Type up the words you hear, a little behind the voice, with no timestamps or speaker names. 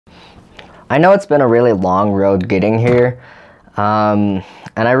I know it's been a really long road getting here, and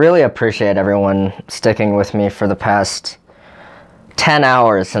I really appreciate everyone sticking with me for the past 10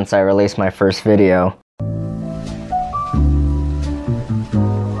 hours since I released my first video.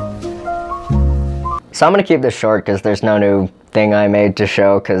 So I'm gonna keep this short because there's no new thing I made to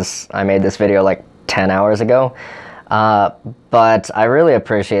show because I made this video like 10 hours ago. But I really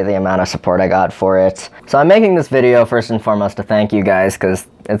appreciate the amount of support I got for it. So I'm making this video first and foremost to thank you guys because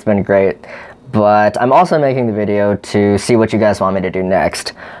it's been great. But I'm also making the video to see what you guys want me to do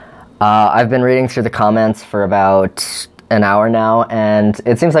next. I've been reading through the comments for about an hour now, and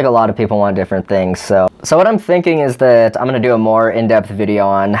it seems like a lot of people want different things. So what I'm thinking is that I'm going to do a more in-depth video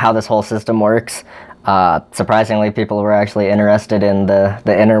on how this whole system works. Surprisingly, people were actually interested in the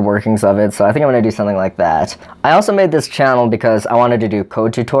inner workings of it, so I think I'm going to do something like that. I also made this channel because I wanted to do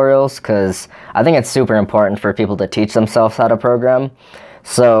code tutorials, because I think it's super important for people to teach themselves how to program.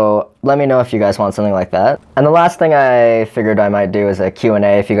 So let me know if you guys want something like that. And the last thing I figured I might do is a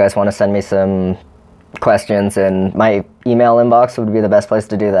Q&A if you guys want to send me some questions, and my email inbox would be the best place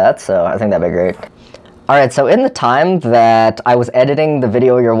to do that, so I think that'd be great. Alright, so in the time that I was editing the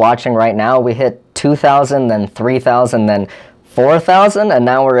video you're watching right now, we hit 2,000, then 3,000, then 4,000, and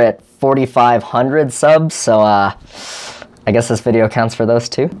now we're at 4,500 subs, so I guess this video counts for those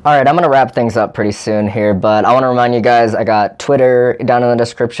too. Alright, I'm gonna wrap things up pretty soon here, but I want to remind you guys I got Twitter down in the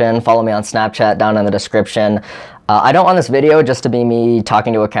description, follow me on Snapchat down in the description. I don't want this video just to be me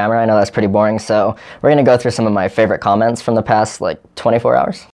talking to a camera. I know that's pretty boring, so we're gonna go through some of my favorite comments from the past like 24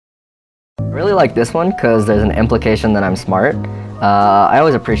 hours. I really like this one because there's an implication that I'm smart. I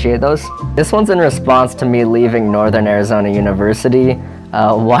always appreciate those. This one's in response to me leaving Northern Arizona University.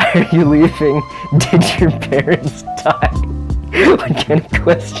 Why are you leaving? Did your parents die? What kind of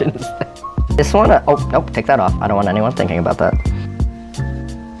question is that? This one, oh, nope, take that off. I don't want anyone thinking about that.